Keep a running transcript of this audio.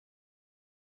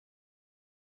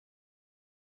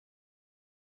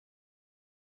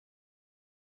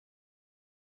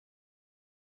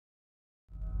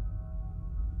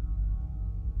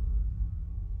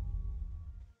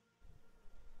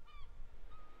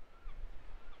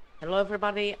Hello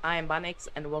everybody, I am Banix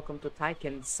and welcome to Tyke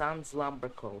and Sons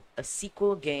Lumberco, a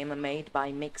sequel game made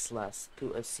by Mixless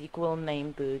to a sequel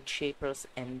named Chippers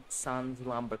and Sons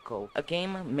Lumberco, a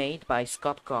game made by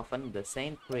Scott Coffin, the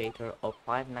same creator of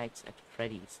Five Nights at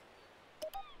Freddy's.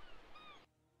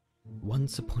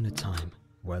 Once upon a time,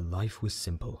 where life was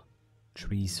simple,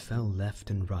 trees fell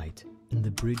left and right, and the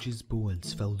bridge's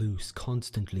boards fell loose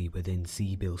constantly within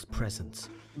Seabill's presence,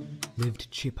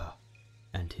 lived Chipper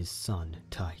and his son,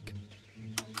 Tyke.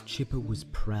 Chipper was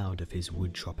proud of his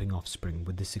wood-chopping offspring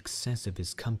with the success of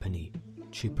his company,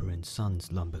 Chipper and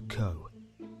Sons Lumber Co.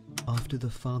 After the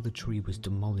father tree was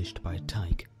demolished by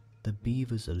Tyke, the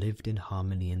beavers lived in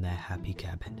harmony in their happy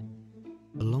cabin.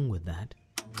 Along with that,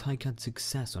 Tyke had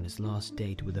success on his last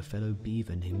date with a fellow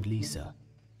beaver named Lisa.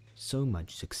 So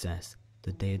much success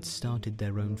that they had started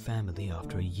their own family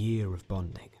after a year of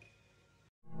bonding.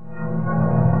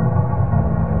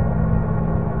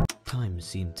 Time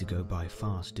seemed to go by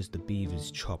fast as the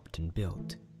beavers chopped and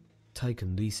built. Tyke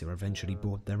and Lisa eventually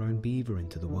brought their own beaver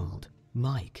into the world,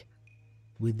 Mike.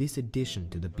 With this addition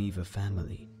to the beaver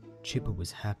family, Chipper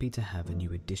was happy to have a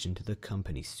new addition to the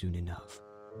company soon enough.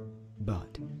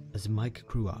 But as Mike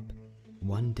grew up,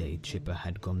 one day Chipper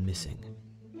had gone missing.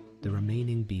 The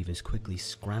remaining beavers quickly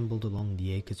scrambled along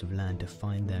the acres of land to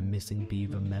find their missing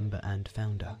beaver member and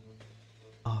founder.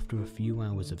 After a few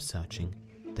hours of searching,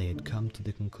 they had come to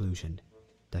the conclusion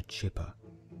that Chipper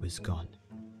was gone.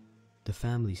 The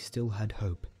family still had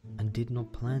hope and did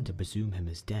not plan to presume him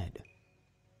as dead.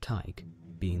 Tyke,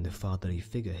 being the fatherly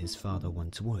figure his father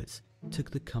once was,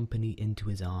 took the company into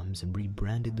his arms and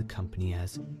rebranded the company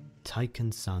as Tyke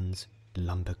and Sons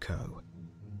Lumber Co.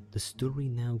 The story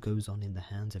now goes on in the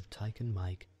hands of Tyke and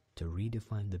Mike to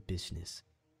redefine the business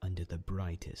under the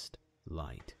brightest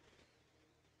light.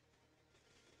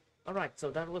 Alright, so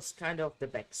that was kind of the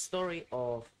backstory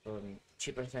of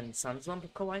Chippers and Sons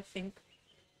Lumberco, I think.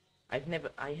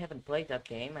 I haven't played that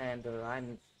game, and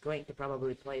I'm going to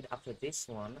probably play it after this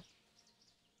one.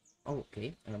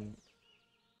 Okay,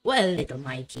 Well, little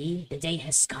Mikey, the day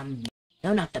has come.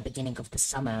 No, not the beginning of the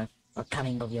summer, or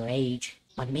coming of your age,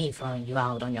 but me throwing you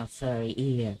out on your furry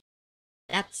ear.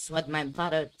 That's what my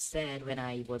father said when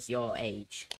I was your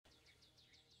age.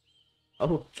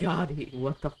 oh god,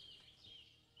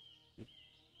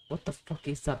 what the fuck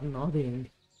is that nodding?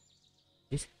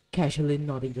 Just casually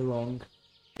nodding along.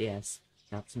 Yes,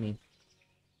 that's me.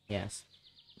 Yes.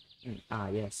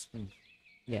 Yes.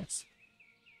 Yes.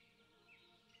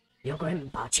 Your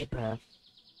grandpa Chipper.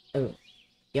 Oh,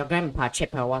 your grandpa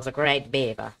Chipper was a great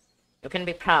beaver. You can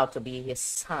be proud to be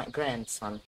his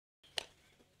grandson.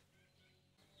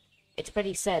 It's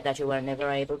pretty sad that you were never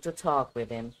able to talk with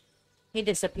him. He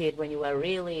disappeared when you were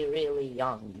really, really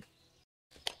young.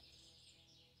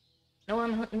 No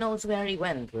one knows where he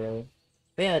went, really.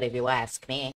 Weird if you ask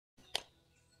me.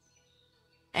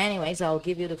 Anyways, I'll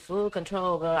give you the full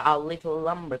control over our little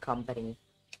lumber company.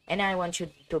 And I want you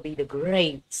to be the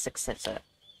great successor.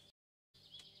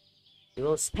 You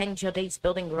will spend your days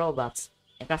building robots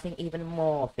and crafting even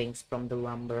more things from the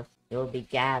lumber you'll be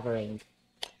gathering.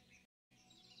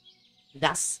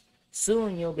 Thus,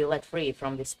 soon you'll be let free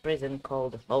from this prison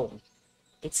called home.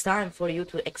 It's time for you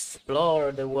to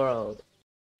explore the world.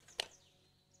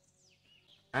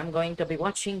 I'm going to be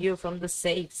watching you from the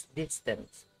safe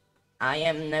distance. I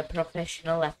am a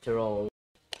professional after all.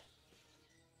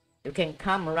 You can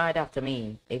come right after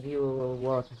me if you will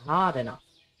work hard enough.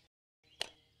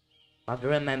 But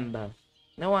remember,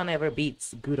 no one ever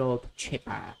beats good old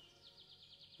Chipper.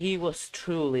 He was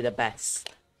truly the best.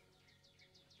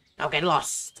 Now get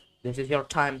lost. This is your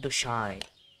time to shine.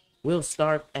 We'll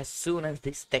start as soon as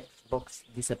this text box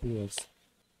disappears.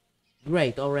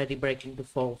 Great, already breaking the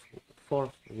fourth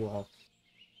wall.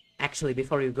 Actually,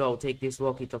 before you go, take this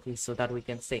walkie-talkie so that we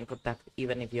can stay in contact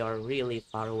even if you are really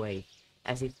far away.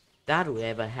 As if that would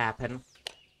ever happen.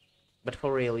 But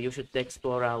for real, you should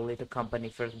explore our little company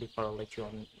first before I let you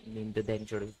on in the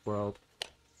dangerous world.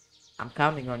 I'm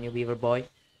counting on you, Beaver Boy.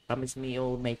 Promise me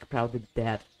you'll make proud the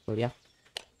dad, will ya?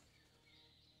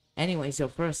 Anyways, your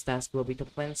first task will be to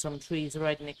plant some trees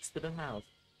right next to the house.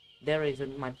 There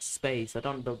isn't much space, so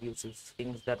don't build useless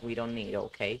things that we don't need,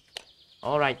 okay?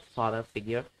 Alright, father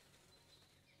figure.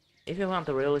 If you want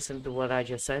to re-listen to what I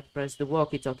just said, press the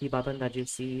walkie-talkie button that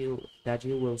you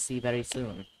will see very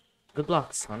soon. Good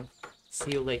luck, son.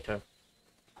 See you later.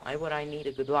 Why would I need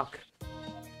a good luck,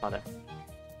 father?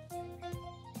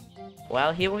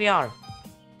 Well, here we are.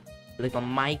 Little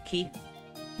Mikey.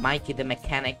 Mikey the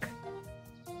mechanic.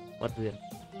 What weird.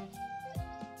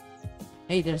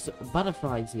 Hey, there's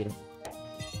butterflies here.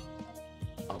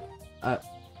 Oh,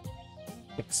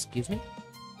 excuse me?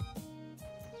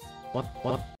 What?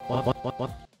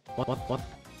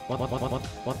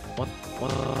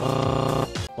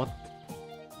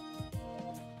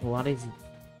 What is it?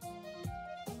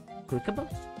 Clickable?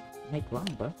 Make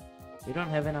lumber? You don't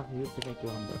have enough wood to make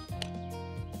lumber.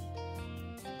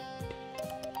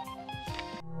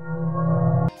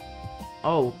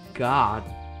 Oh god.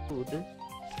 Food.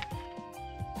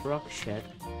 Rock shed.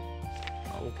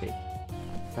 Oh, okay.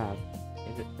 Fab.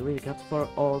 We got 4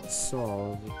 old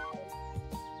souls.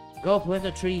 Go plant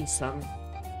a tree, son.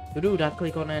 To do that,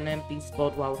 click on an empty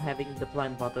spot while having the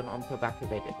plant button on top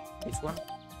activated. This one?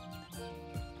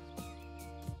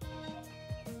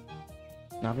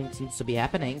 Nothing seems to be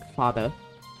happening, father.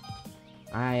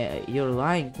 You're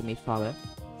lying to me, father.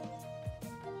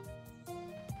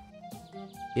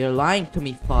 You're lying to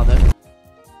me, father.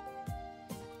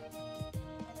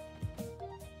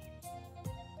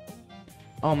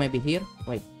 Oh, maybe here?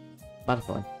 Wait.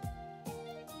 Butterfly.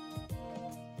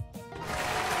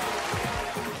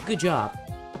 Good job.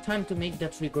 Time to make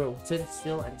that tree grow. Sit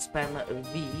still and spam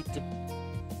V to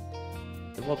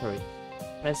water it.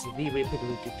 Press V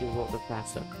repeatedly to water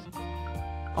faster.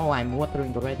 Oh, I'm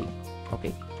watering already.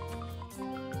 Okay.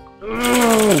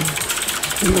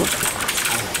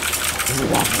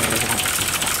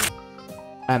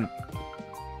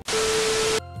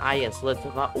 Ah yes, let's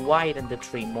widen the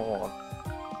tree more.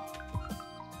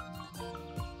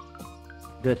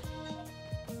 Good.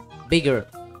 Bigger.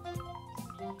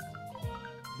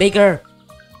 Bigger!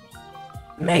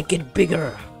 Make it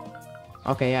bigger!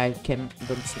 Okay, I don't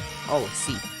see. Oh,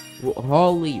 see.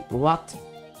 Holy, what?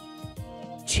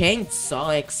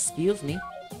 Chainsaw, excuse me.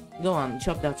 Go on,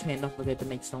 chop that tree and don't forget to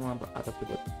make some lumber out of the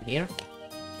wood. Here.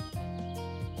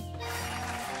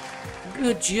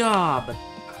 Good job!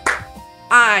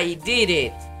 I did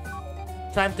it!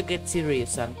 Time to get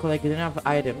serious and collect enough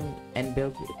items and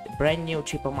build a brand new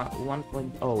Chipomap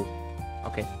 1.0.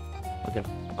 Okay. Okay.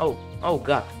 Oh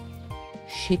god.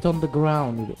 Shit on the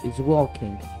ground is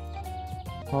walking.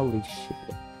 Holy shit.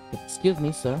 Excuse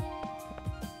me, sir.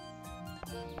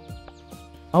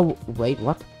 Oh, wait,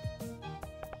 what?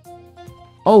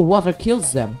 Oh, water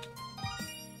kills them.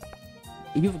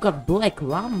 You've got black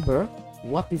lumber?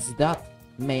 What is that?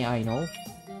 May I know?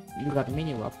 You got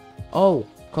mini rock. Oh,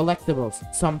 collectibles.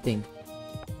 Something.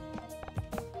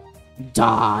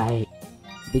 Die.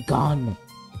 Be gone.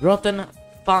 Rotten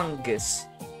fungus.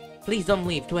 Please don't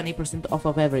leave. 20% off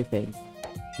of everything.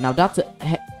 Now that's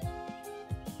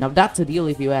a deal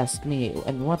if you ask me.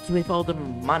 And what's with all the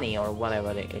money or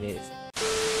whatever it is?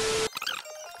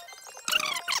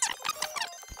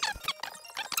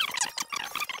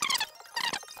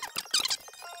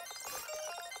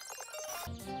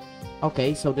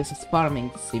 Okay, so this is farming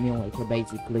simulator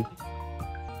basically.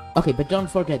 Okay, but don't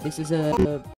forget this is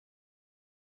a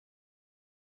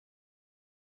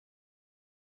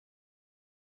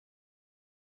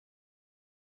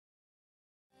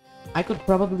I could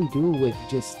probably do with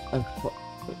just a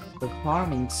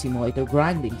farming simulator,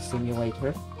 grinding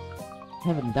simulator.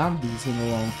 Haven't done these in a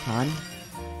long time.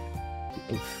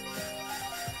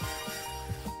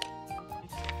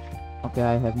 Okay,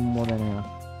 I have more than enough.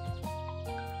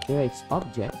 Erase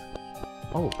object.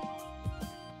 Oh.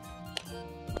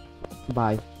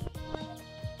 Bye.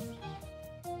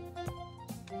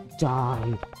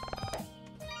 Die.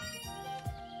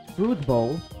 Fruit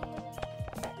bowl.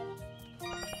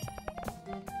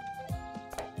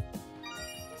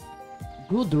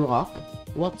 Good rock?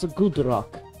 What's a good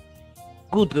rock?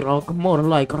 Good rock, more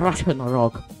like Russian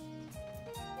rock.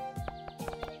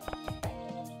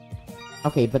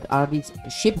 Okay, but are these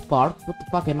ship parts? What the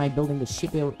fuck, am I building a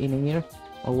ship in here?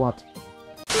 Or what?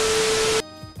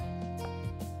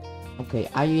 Okay,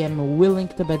 I am willing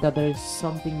to bet that there is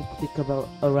something clickable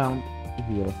around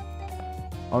here.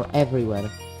 Or everywhere.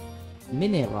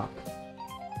 Mini rock.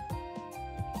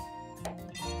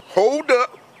 Hold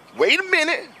up. Wait a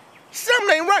minute.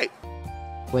 Something ain't right.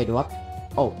 Wait, what?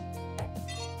 Oh.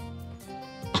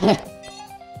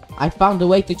 I found a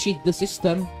way to cheat the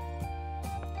system.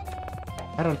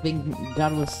 I don't think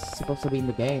that was supposed to be in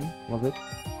the game, was it?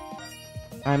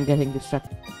 I'm getting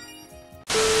distracted.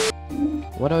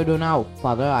 What do I do now,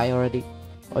 father? I already...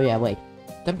 Oh yeah, wait.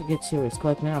 Time to get serious.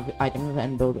 Collect enough items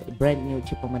and build a brand new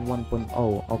Chipoman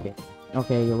 1.0. Okay.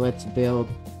 Okay, let's build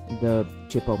the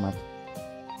Chipoman.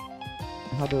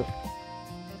 How do...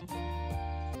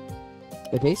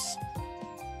 This?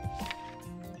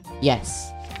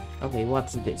 Yes. Okay,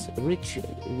 what's this? Rich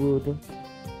wood...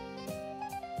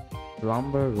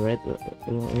 Lumber, red,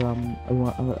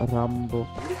 Rambo.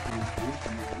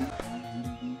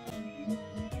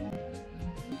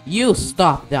 You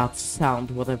stop that sound,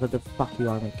 whatever the fuck you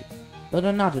are making. But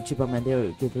another achievement,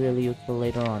 they're really useful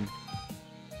later on.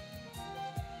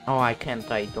 Oh, I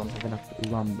can't, I don't have enough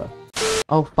lumber.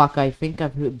 Oh fuck, I think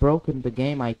I've broken the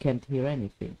game, I can't hear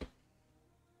anything.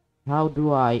 How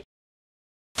do I...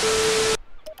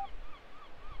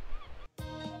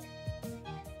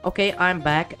 Okay, I'm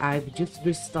back. I've just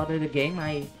restarted the game.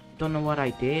 I don't know what I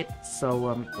did.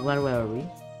 So, where were we?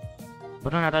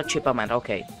 But another achievement,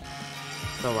 okay.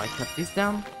 So I cut this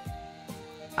down.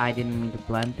 I didn't mean to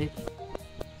plant it.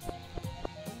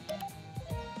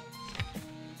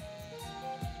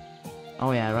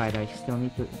 Oh yeah, right, I still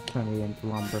need to turn it into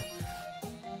lumber.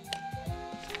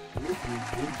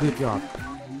 Good job.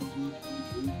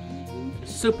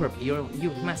 Superb,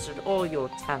 you've mastered all your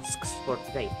tasks for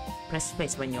today. Press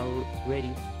space when you're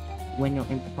ready, when you're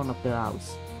in front of the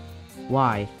house.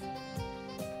 Why?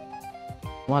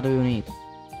 What do you need?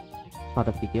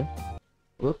 Father figure.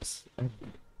 Whoops.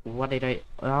 What did I...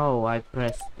 Oh, I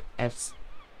pressed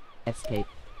escape.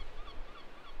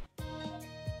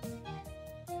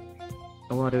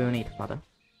 What do you need, father?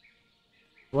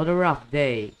 What a rough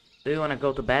day. Do you wanna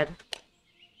go to bed?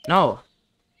 No!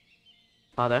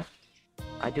 Father,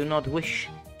 I do not wish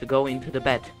to go into the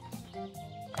bed.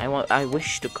 I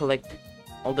wish to collect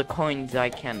all the coins I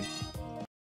can.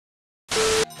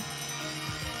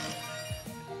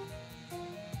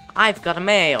 I've got a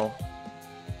mail!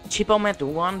 Chipomet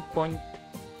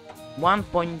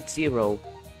 1.1.0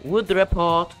 would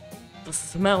report the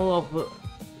smell of...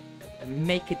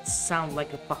 make it sound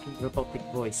like a fucking robotic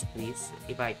voice, please,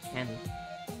 if I can.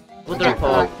 Would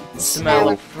report the smell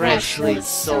of freshly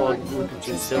sawed wood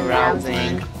just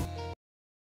arousing.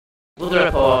 Would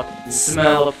report the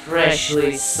smell of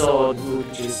freshly sawed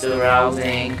wood just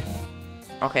arousing.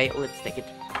 Okay, let's take it.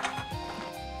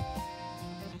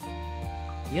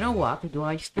 You know what? Do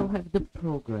I still have the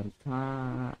program?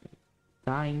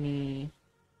 Tiny...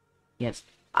 Yes,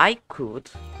 I could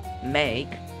make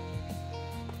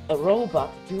a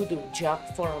robot do the job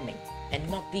for me. And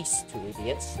not these two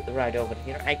idiots right over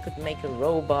here. I could make a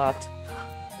robot,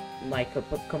 like a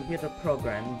computer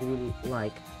program, do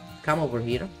like, come over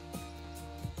here,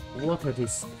 water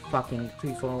this fucking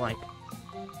tree for like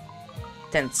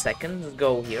 10 seconds,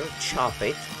 go here, chop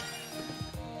it,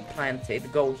 plant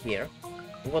it, go here,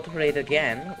 water it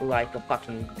again, like a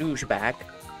fucking douchebag,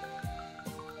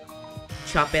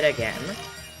 chop it again,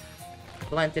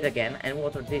 plant it again, and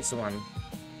water this one.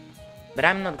 But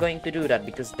I'm not going to do that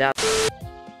because that...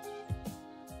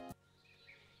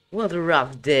 What a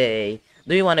rough day.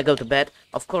 Do you want to go to bed?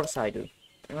 Of course I do.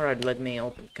 Alright, let me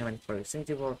open comment first. Since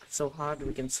you work so hard,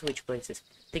 we can switch places.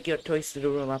 Take your toys to the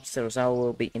room upstairs. I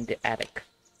will be in the attic.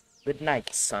 Good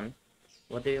night, son.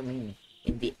 What do you mean?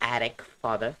 In the attic,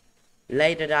 father?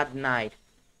 Later that night.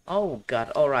 Oh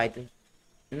god, alright.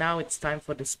 Now it's time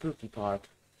for the spooky part.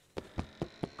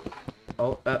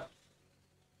 Oh,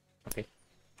 okay.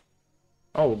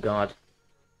 Oh god.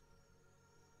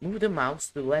 Move the mouse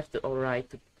to left or right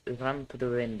to run to the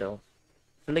window.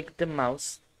 Flick the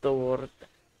mouse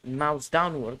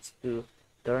downwards to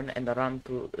turn and run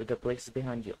to the places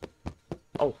behind you.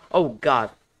 Oh god.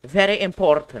 Very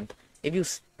important. If you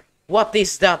what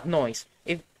is that noise?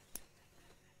 If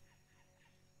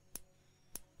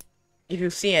you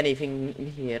see anything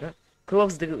here,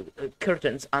 close the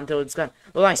curtains until it's gone.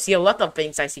 Well, I see a lot of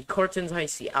things. I see curtains, I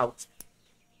see out.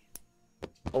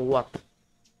 Oh, what?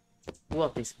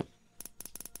 What is...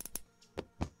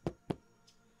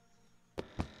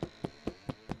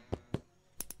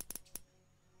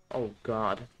 Oh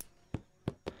god.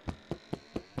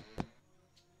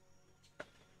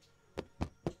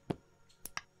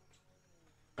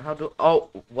 How do... Oh,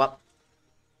 what?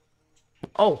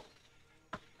 Oh!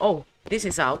 Oh, this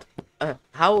is out.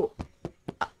 How...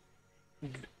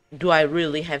 do I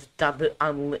really have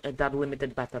that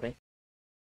limited battery?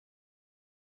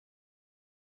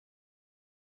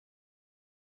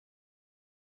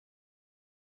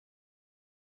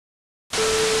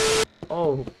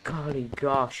 Oh, golly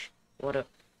gosh. What a...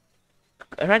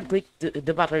 Right click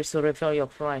the battery to refill your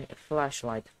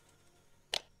flashlight.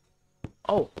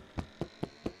 Oh.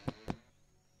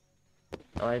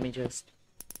 Let me just...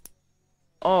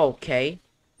 Okay.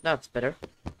 That's better.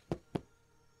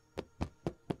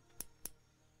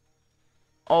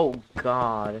 Oh,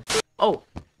 God. Oh.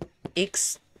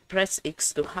 Press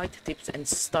X to hide tips and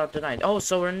start the night. Oh,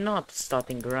 so we're not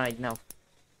starting right now.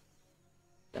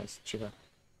 That's cheaper.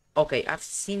 Okay, I've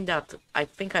seen that. I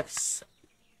think I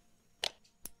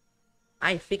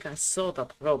saw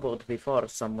that robot before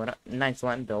somewhere. Nice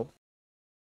one though.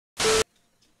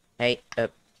 Hey,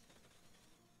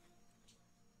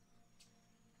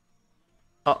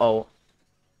 uh-oh.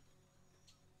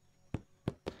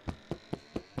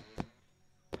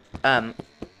 Um.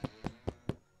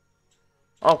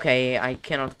 Okay, I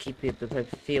cannot keep it the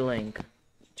feeling.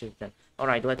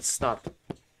 Alright, let's start.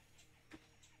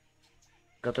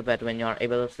 Go to bed when you are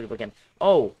able to sleep again.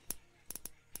 Oh!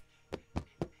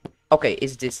 Okay,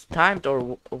 is this timed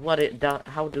or what?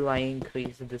 How do I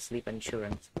increase the sleep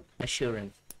insurance?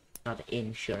 Assurance, not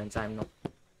insurance. I'm not.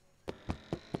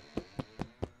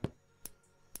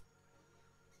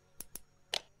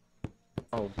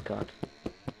 Oh God.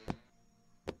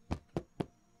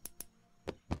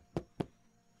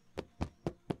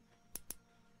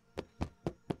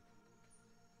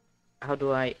 How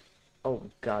do I? Oh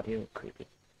God, you're creepy.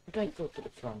 How do I go to the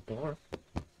front door?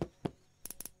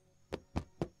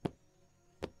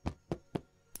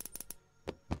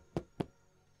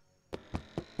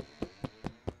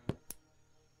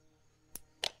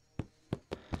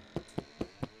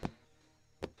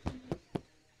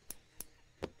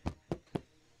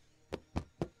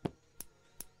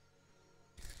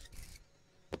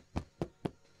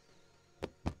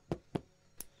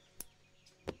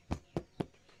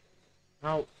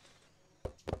 How?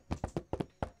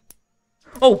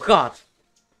 Oh God!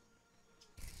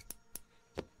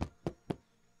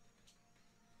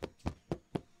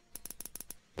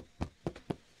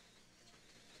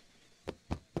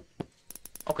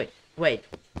 Okay, wait.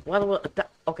 What was that?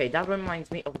 Okay, that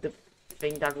reminds me of the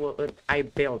thing that I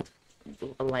built,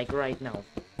 like right now.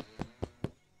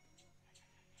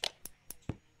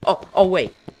 Oh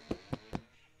wait.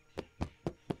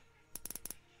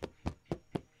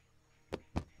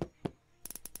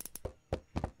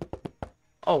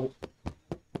 Oh,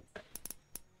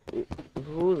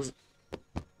 who's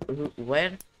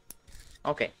where?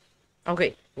 Okay,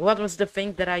 okay. What was the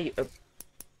thing that I?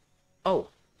 Oh,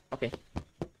 okay.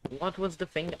 What was the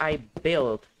thing I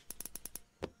built?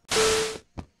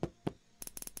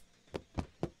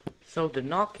 So the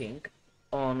knocking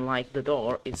on like the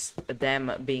door is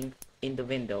them being in the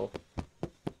window.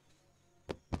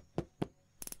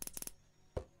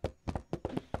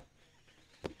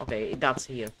 Okay, that's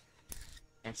here.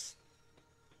 Yes.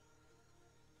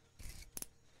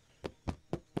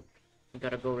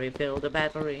 Gotta go refill the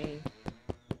battery.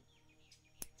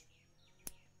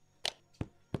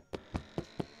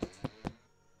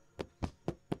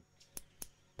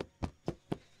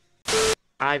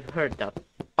 I've heard that.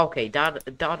 Okay,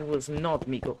 that was not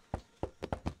Miko.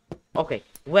 Okay,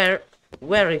 where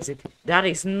is it? That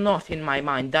is not in my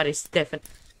mind. That is definitely.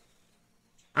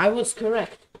 I was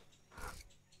correct.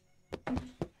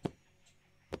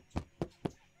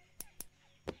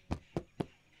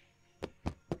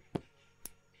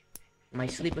 My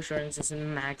sleep assurance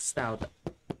isn't maxed out.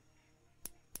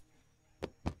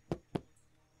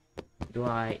 Do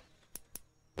I?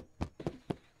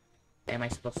 Am I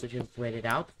supposed to just wait it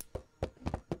out?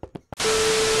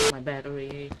 My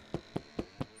battery.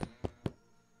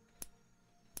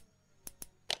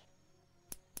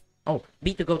 Oh,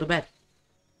 B to go to bed.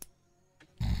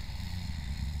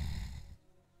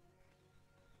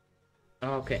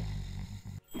 Okay.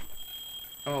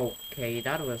 Okay,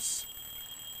 that was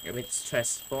a bit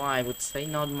stressful, I would say.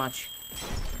 Not much.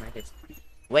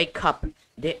 Wake up!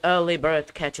 The early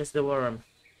bird catches the worm.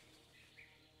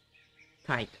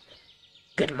 Tyke.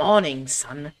 Good morning,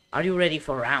 son. Are you ready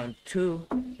for round 2?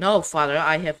 No, father,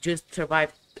 I have just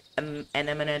survived an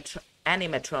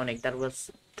animatronic that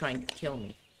was trying to kill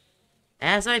me.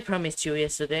 As I promised you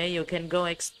yesterday, you can go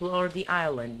explore the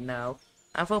island now.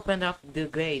 I've opened up the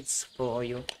gates for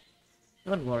you.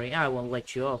 Don't worry, I won't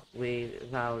let you off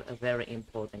without a very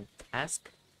important task.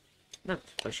 But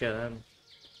for sure,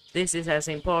 this is as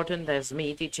important as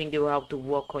me teaching you how to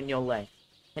walk on your leg.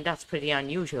 And that's pretty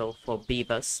unusual for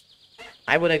beavers.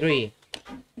 I would agree.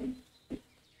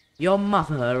 Your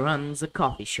mother runs a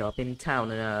coffee shop in town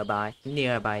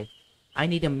nearby. I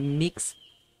need a mix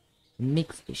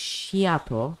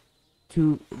Shiato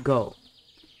to go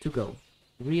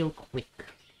real quick.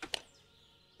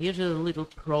 Here's a little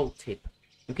pro tip.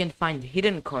 You can find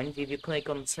hidden coins if you click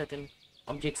on certain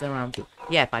objects around you.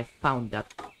 Yep, I found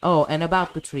that. Oh, and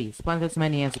about the trees, plant as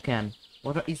many as you can.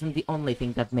 Water isn't the only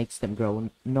thing that makes them grow.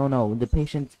 No, the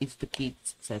patience is the key to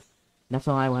success. That's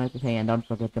all I wanted to say, and don't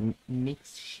forget the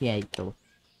mix Shiato.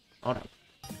 Alright.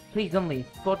 Please, only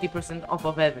 40% off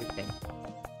of everything.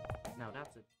 Now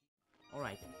that's it.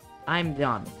 Alright, I'm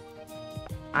done.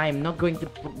 I'm not going to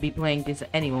be playing this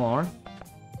anymore.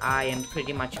 I am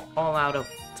pretty much all out of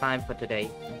time for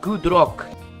today. Good luck!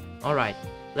 Alright,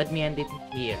 let me end it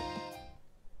here.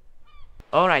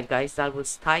 Alright guys, that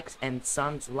was Tyke and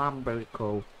Sons Lumber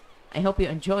Co. I hope you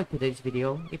enjoyed today's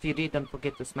video. If you did, don't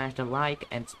forget to smash the like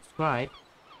and subscribe.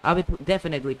 I'll be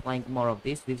definitely playing more of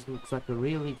this. This looks like a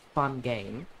really fun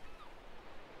game.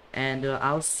 and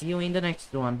I'll see you in the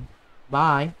next one.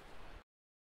 Bye.